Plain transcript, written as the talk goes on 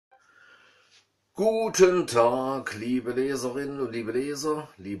Guten Tag, liebe Leserinnen und liebe Leser,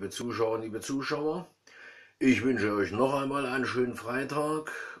 liebe Zuschauer und liebe Zuschauer. Ich wünsche euch noch einmal einen schönen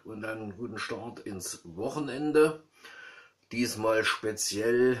Freitag und einen guten Start ins Wochenende. Diesmal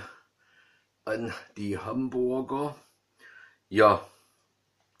speziell an die Hamburger. Ja,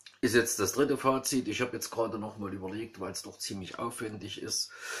 ist jetzt das dritte Fazit. Ich habe jetzt gerade noch mal überlegt, weil es doch ziemlich aufwendig ist.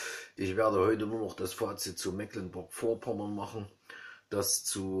 Ich werde heute nur noch das Fazit zu Mecklenburg-Vorpommern machen, das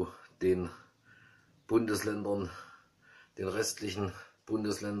zu den Bundesländern, den restlichen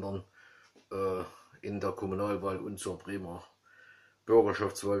Bundesländern in der Kommunalwahl und zur Bremer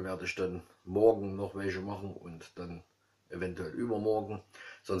Bürgerschaftswahl werde ich dann morgen noch welche machen und dann eventuell übermorgen.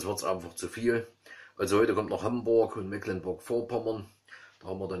 Sonst wird es einfach zu viel. Also heute kommt noch Hamburg und Mecklenburg-Vorpommern. Da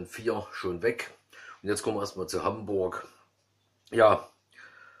haben wir dann 4 schon weg. Und jetzt kommen wir erstmal zu Hamburg. Ja,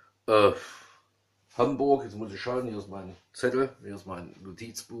 Hamburg, jetzt muss ich schauen, hier ist mein Zettel, hier ist mein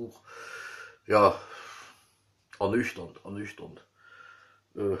Notizbuch. Ja, ernüchternd.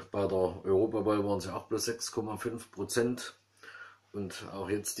 Bei der Europawahl waren es ja auch bloß 6,5%. Und auch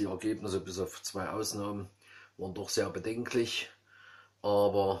jetzt die Ergebnisse, bis auf 2 Ausnahmen, waren doch sehr bedenklich.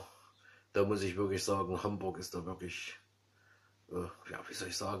 Aber da muss ich wirklich sagen, Hamburg ist da wirklich, ja, wie soll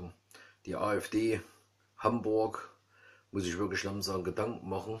ich sagen, die AfD Hamburg muss ich wirklich langsam Gedanken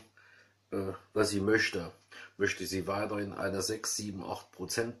machen, was sie möchte. Möchte sie weiter in einer 6, 7,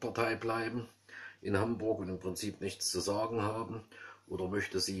 8% Partei bleiben in Hamburg und im Prinzip nichts zu sagen haben? Oder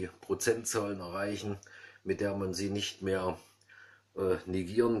möchte sie Prozentzahlen erreichen, mit der man sie nicht mehr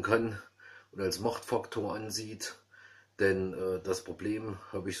negieren kann und als Machtfaktor ansieht? Denn das Problem,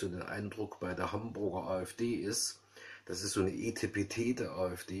 habe ich so den Eindruck, bei der Hamburger AfD ist, das ist so eine etepetete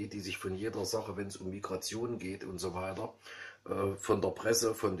AfD, die sich von jeder Sache, wenn es um Migration geht und so weiter, von der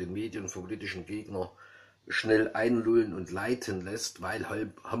Presse, von den Medien, vom politischen Gegner schnell einlullen und leiten lässt, weil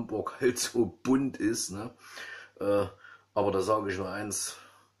Hamburg halt so bunt ist. Ne? Aber da sage ich nur eins,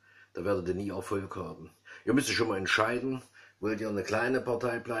 da werdet ihr nie Erfolg haben. Ihr müsst euch schon mal entscheiden, wollt ihr eine kleine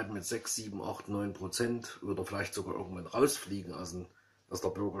Partei bleiben mit 6, 7, 8, 9% oder vielleicht sogar irgendwann rausfliegen aus der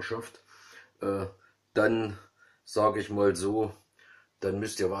Bürgerschaft, dann sage ich mal so, dann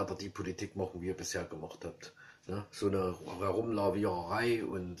müsst ihr weiter die Politik machen, wie ihr bisher gemacht habt. Ja, so eine Herumlaviererei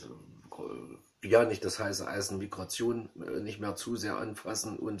und ja, nicht das heiße Eisen Migration nicht mehr zu sehr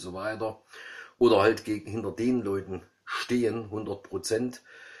anfassen und so weiter. Oder halt hinter den Leuten stehen, 100%,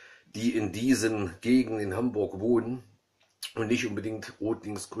 die in diesen Gegenden in Hamburg wohnen und nicht unbedingt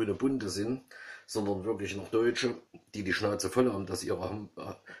rot-links-grüne Bunte sind, sondern wirklich noch Deutsche, die die Schnauze voll haben, dass ihr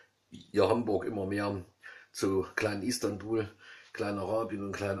Hamburg immer mehr zu Klein Istanbul, Klein Arabien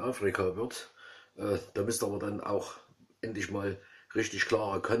und Klein Afrika wird. Da müsst ihr aber dann auch endlich mal richtig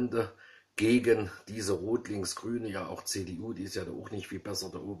klare Kante gegen diese Rot-Links-Grüne, ja auch CDU, die ist ja da auch nicht viel besser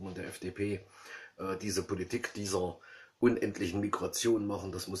da oben, und der FDP, diese Politik dieser unendlichen Migration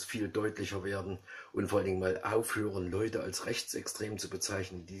machen. Das muss viel deutlicher werden und vor allen Dingen mal aufhören, Leute als rechtsextrem zu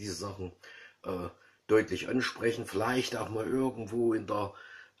bezeichnen, die diese Sachen deutlich ansprechen, vielleicht auch mal irgendwo in der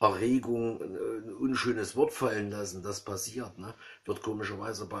Erregung ein unschönes Wort fallen lassen. Das passiert, ne? Wird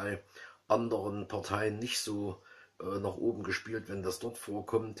komischerweise bei anderen Parteien nicht so nach oben gespielt, wenn das dort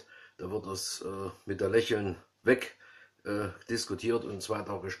vorkommt. Da wird das mit der Lächeln weg diskutiert und 2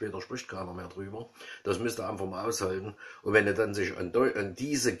 Tage später spricht keiner mehr drüber. Das müsst ihr einfach mal aushalten. Und wenn ihr dann sich an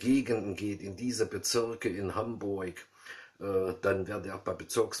diese Gegenden geht, in diese Bezirke in Hamburg, dann werdet ihr auch bei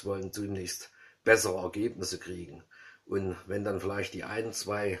Bezirkswahlen zunächst bessere Ergebnisse kriegen. Und wenn dann vielleicht die ein,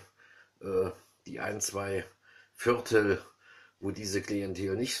 zwei Viertel, wo diese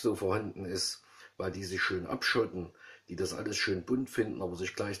Klientel nicht so vorhanden ist, weil die sich schön abschotten, die das alles schön bunt finden, aber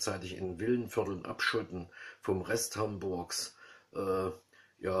sich gleichzeitig in Villenvierteln abschotten vom Rest Hamburgs,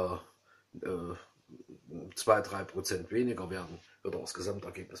 ja, 2-3% weniger werden, wird auch das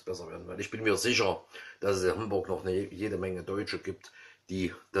Gesamtergebnis besser werden. Weil ich bin mir sicher, dass es in Hamburg noch jede Menge Deutsche gibt,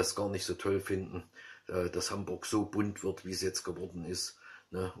 die das gar nicht so toll finden, dass Hamburg so bunt wird, wie es jetzt geworden ist.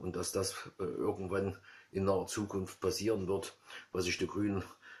 Ne? Und dass das irgendwann in naher Zukunft passieren wird, was sich die Grünen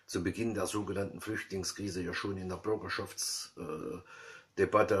zu Beginn der sogenannten Flüchtlingskrise ja schon in der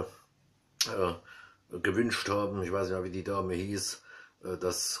Bürgerschaftsdebatte gewünscht haben. Ich weiß nicht mehr, wie die Dame hieß,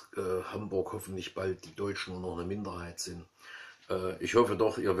 dass Hamburg hoffentlich bald die Deutschen nur noch eine Minderheit sind. Ich hoffe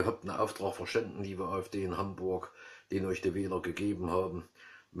doch, ihr habt einen Auftrag verstanden, liebe AfD in Hamburg, den euch die Wähler gegeben haben,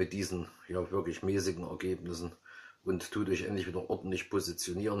 mit diesen ja wirklich mäßigen Ergebnissen, und tut euch endlich wieder ordentlich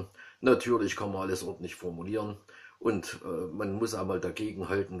positionieren. Natürlich kann man alles ordentlich formulieren und man muss einmal dagegen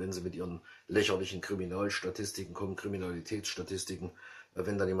halten, wenn sie mit ihren lächerlichen Kriminalstatistiken kommen, Kriminalitätsstatistiken.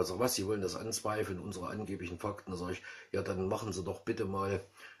 Wenn dann jemand sagt, was, Sie wollen das anzweifeln, unsere angeblichen Fakten, dann sage ich, ja, dann machen Sie doch bitte mal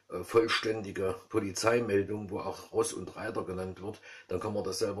vollständige Polizeimeldung, wo auch Ross und Reiter genannt wird, dann kann man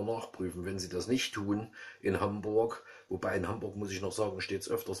das selber nachprüfen. Wenn sie das nicht tun in Hamburg, wobei in Hamburg, muss ich noch sagen, steht es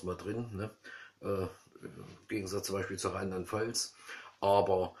öfters mal drin, ne? Im Gegensatz zum Beispiel zu Rheinland-Pfalz,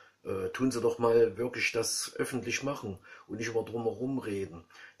 aber tun Sie doch mal wirklich das öffentlich machen und nicht immer drumherum reden.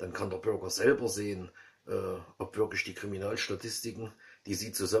 Dann kann der Bürger selber sehen, ob wirklich die Kriminalstatistiken, die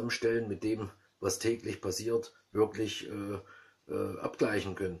Sie zusammenstellen mit dem, was täglich passiert, wirklich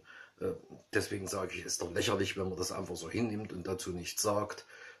abgleichen können. Deswegen sage ich, es ist doch lächerlich, wenn man das einfach so hinnimmt und dazu nichts sagt.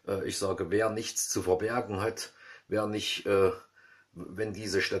 Ich sage, wer nichts zu verbergen hat, wer nicht, wenn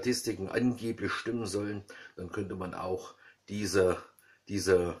diese Statistiken angeblich stimmen sollen, dann könnte man auch diese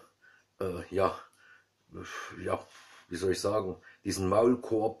ja, wie soll ich sagen, diesen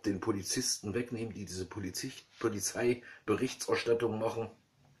Maulkorb den Polizisten wegnehmen, die diese Polizeiberichterstattung machen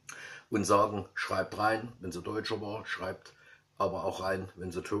und sagen, schreibt rein, wenn sie Deutscher war, schreibt aber auch rein,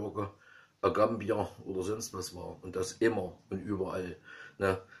 wenn sie Türke, Gambier oder sonst was war. Und das immer und überall.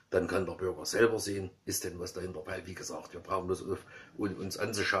 Ne? Dann kann der Bürger selber sehen, ist denn was dahinter. Weil, wie gesagt, wir brauchen bloß uns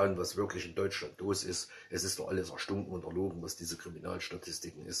anzuschauen, was wirklich in Deutschland los ist. Es ist doch alles erstunken und erlogen, was diese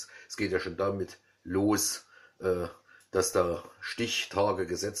Kriminalstatistiken ist. Es geht ja schon damit los, dass da Stichtage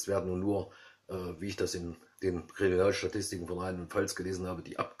gesetzt werden und nur, wie ich das in den Kriminalstatistiken von Rheinland-Pfalz gelesen habe,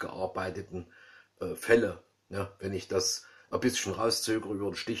 die abgearbeiteten Fälle. Ja, wenn ich das ein bisschen rauszögere über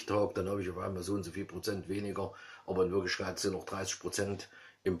den Stichtag, dann habe ich auf einmal so und so viel Prozent weniger, aber in Wirklichkeit sind noch 30%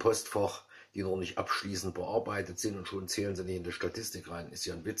 im Postfach, die noch nicht abschließend bearbeitet sind und schon zählen sie nicht in die Statistik rein. Ist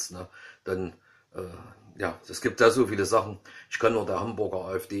ja ein Witz, ne? Dann, ja, es gibt da so viele Sachen. Ich kann nur der Hamburger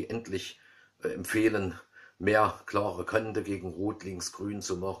AfD endlich empfehlen, mehr klare Kante gegen Rot, Links, Grün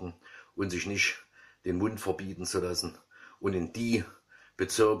zu machen und sich nicht den Mund verbieten zu lassen und in die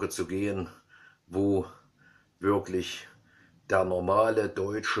Bezirke zu gehen, wo wirklich der normale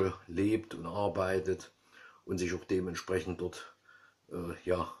Deutsche lebt und arbeitet und sich auch dementsprechend dort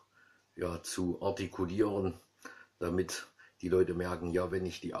ja, zu artikulieren, damit die Leute merken, ja, wenn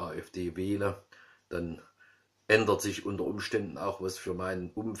ich die AfD wähle, dann ändert sich unter Umständen auch was für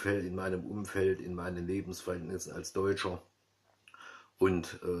mein Umfeld, in meinen Lebensverhältnissen als Deutscher.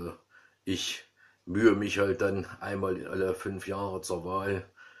 Und ich mühe mich halt dann einmal alle 5 Jahre zur Wahl,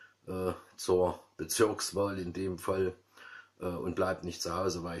 zur Bezirkswahl in dem Fall, und bleibt nicht zu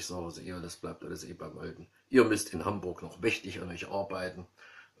Hause, weil ich sage, also, ja, das bleibt alles eh beim Alten. Ihr müsst in Hamburg noch mächtig an euch arbeiten,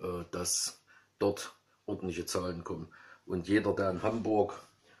 dass dort ordentliche Zahlen kommen. Und jeder, der in Hamburg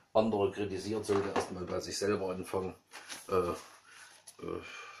andere kritisiert, sollte erstmal bei sich selber anfangen.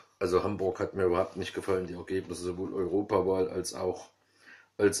 Also Hamburg hat mir überhaupt nicht gefallen, die Ergebnisse, sowohl Europawahl als auch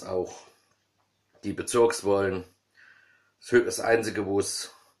die Bezirkswahlen. Das Einzige, wo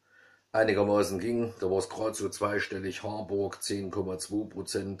es einigermaßen ging, da war es gerade so zweistellig, Harburg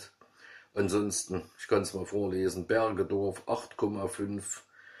 10,2%. Ansonsten, ich kann es mal vorlesen, Bergedorf 8,5%,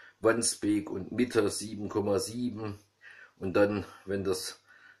 Wandsbek und Mitte 7,7%. Und dann, wenn das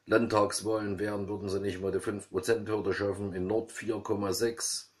Landtagswahlen wären, würden sie nicht mal die 5%-Hürde schaffen. In Nord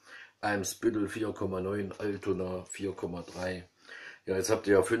 4,6%, Eimsbüttel 4,9%, Altona 4,3%. Ja, jetzt habt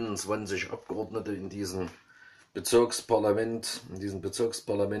ihr ja 25 Abgeordnete in diesem Bezirksparlament, in diesen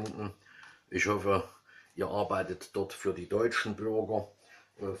Bezirksparlamenten. Ich hoffe, ihr arbeitet dort für die deutschen Bürger,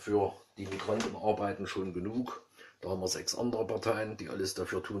 für die Migranten arbeiten schon genug. Da haben wir 6 andere Parteien, die alles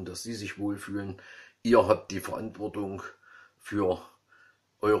dafür tun, dass sie sich wohlfühlen. Ihr habt die Verantwortung für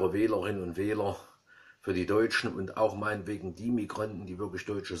eure Wählerinnen und Wähler, für die Deutschen und auch meinetwegen die Migranten, die wirklich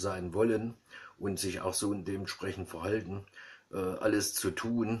Deutsche sein wollen und sich auch so dementsprechend verhalten, alles zu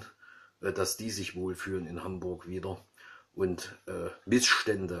tun, dass die sich wohlfühlen in Hamburg wieder und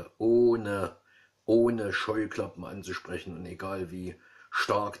Missstände ohne Scheuklappen anzusprechen und egal wie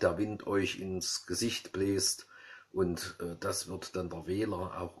stark der Wind euch ins Gesicht bläst, und das wird dann der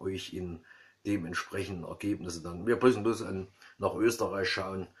Wähler auch euch in dementsprechenden Ergebnisse dann. Wir müssen bloß nach Österreich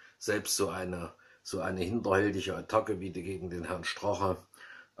schauen, selbst so eine hinterhältige Attacke wie die gegen den Herrn Strache,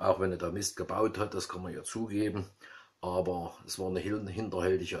 auch wenn er da Mist gebaut hat, das kann man ja zugeben, aber es war eine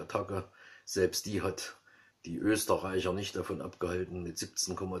hinterhältige Attacke. Selbst die hat die Österreicher nicht davon abgehalten, mit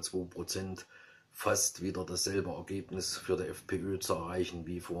 17,2% fast wieder dasselbe Ergebnis für die FPÖ zu erreichen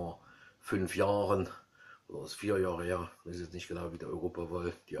wie vor 5 Jahren. Oder ist 4 Jahre her, ich weiß jetzt nicht genau, wie die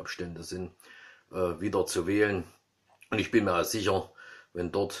Europawahl die Abstände sind, wieder zu wählen. Und ich bin mir auch sicher,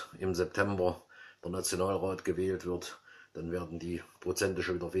 wenn dort im September der Nationalrat gewählt wird, dann werden die Prozente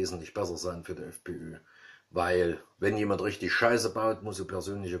schon wieder wesentlich besser sein für die FPÖ. Weil, wenn jemand richtig Scheiße baut, muss er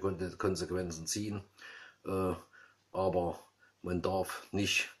persönliche Konsequenzen ziehen. Aber man darf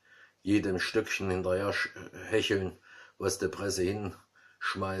nicht jedem Stückchen hinterher hecheln, was die Presse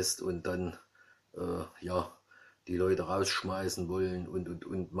schmeißt und dann ja, die Leute rausschmeißen wollen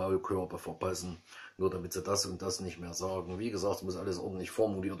und Maulkörper verpassen, nur damit sie das und das nicht mehr sagen. Wie gesagt, es muss alles ordentlich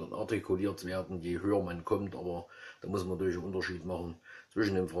formuliert und artikuliert werden, je höher man kommt, aber da muss man natürlich einen Unterschied machen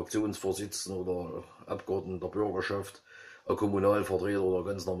zwischen dem Fraktionsvorsitzenden oder Abgeordneten der Bürgerschaft, ein Kommunalvertreter oder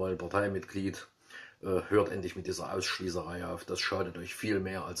ganz normalen Parteimitglied. Hört endlich mit dieser Ausschließerei auf. Das schadet euch viel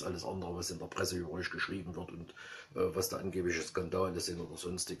mehr als alles andere, was in der Presse über euch geschrieben wird und was da angebliche Skandale sind oder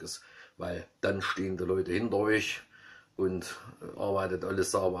sonstiges. Weil dann stehen die Leute hinter euch und arbeitet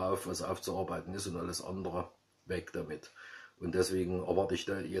alles sauber auf, was aufzuarbeiten ist, und alles andere weg damit. Und deswegen erwarte ich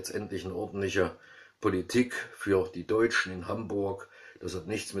da jetzt endlich eine ordentliche Politik für die Deutschen in Hamburg. Das hat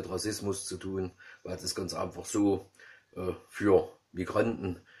nichts mit Rassismus zu tun, weil es ist ganz einfach so, für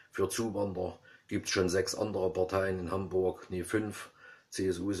Migranten, für Zuwanderer gibt es schon 6 andere Parteien in Hamburg, nee 5,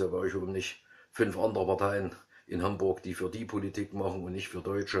 CSU ist ja bei euch oben nicht, 5 andere Parteien in Hamburg, die für die Politik machen und nicht für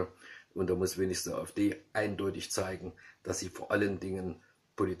Deutsche. Und da muss wenigstens die AfD eindeutig zeigen, dass sie vor allen Dingen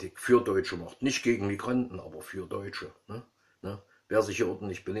Politik für Deutsche macht. Nicht gegen Migranten, aber für Deutsche. Ne? Wer sich hier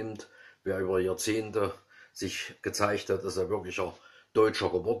ordentlich benimmt, wer über Jahrzehnte sich gezeigt hat, dass er wirklicher Deutscher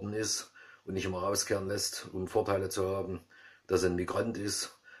geworden ist und nicht immer rauskehren lässt, um Vorteile zu haben, dass er ein Migrant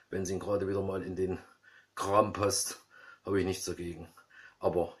ist, wenn es ihn gerade wieder mal in den Kram passt, habe ich nichts dagegen.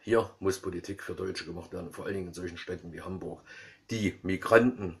 Aber hier muss Politik für Deutsche gemacht werden, vor allen Dingen in solchen Städten wie Hamburg. Die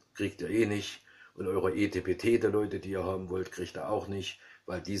Migranten kriegt ihr eh nicht und eure ETPT-Leute, die ihr haben wollt, kriegt ihr auch nicht,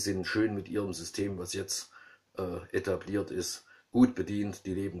 weil die sind schön mit ihrem System, was jetzt etabliert ist, gut bedient.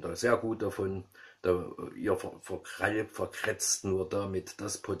 Die leben da sehr gut davon. Ihr verkretzt nur damit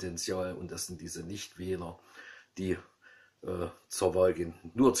das Potenzial, und das sind diese Nichtwähler, die zur Wahl gehen.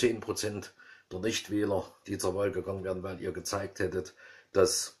 Nur 10% der Nichtwähler, die zur Wahl gegangen wären, weil ihr gezeigt hättet,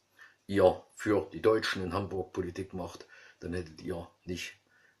 dass ihr für die Deutschen in Hamburg Politik macht, dann hättet ihr nicht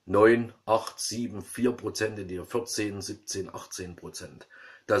 9, 8, 7, 4%, hättet ihr 14, 17, 18%.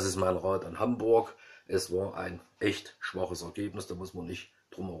 Das ist mein Rat an Hamburg. Es war ein echt schwaches Ergebnis, da muss man nicht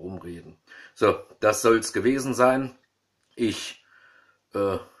drum herum reden. So, das soll es gewesen sein. Ich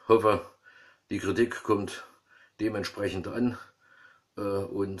hoffe, die Kritik kommt dementsprechend an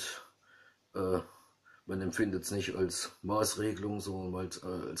und man empfindet es nicht als Maßregelung, sondern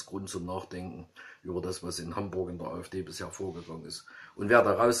als Grund zum Nachdenken über das, was in Hamburg in der AfD bisher vorgegangen ist. Und wer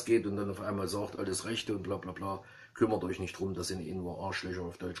da rausgeht und dann auf einmal sagt, alles Rechte und bla bla bla, kümmert euch nicht drum, das sind eh nur Arschlöcher,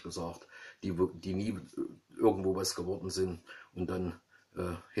 auf Deutsch gesagt, die nie irgendwo was geworden sind und dann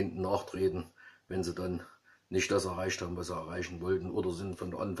hinten nachtreten, wenn sie dann nicht das erreicht haben, was sie erreichen wollten, oder sind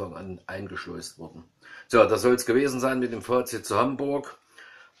von Anfang an eingeschleust worden. So, das soll es gewesen sein mit dem Fazit zu Hamburg.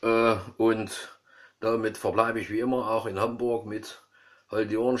 Und damit verbleibe ich wie immer auch in Hamburg mit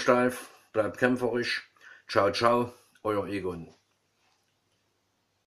halt die Ohren steif, bleibt kämpferisch. Ciao, ciao, euer Egon.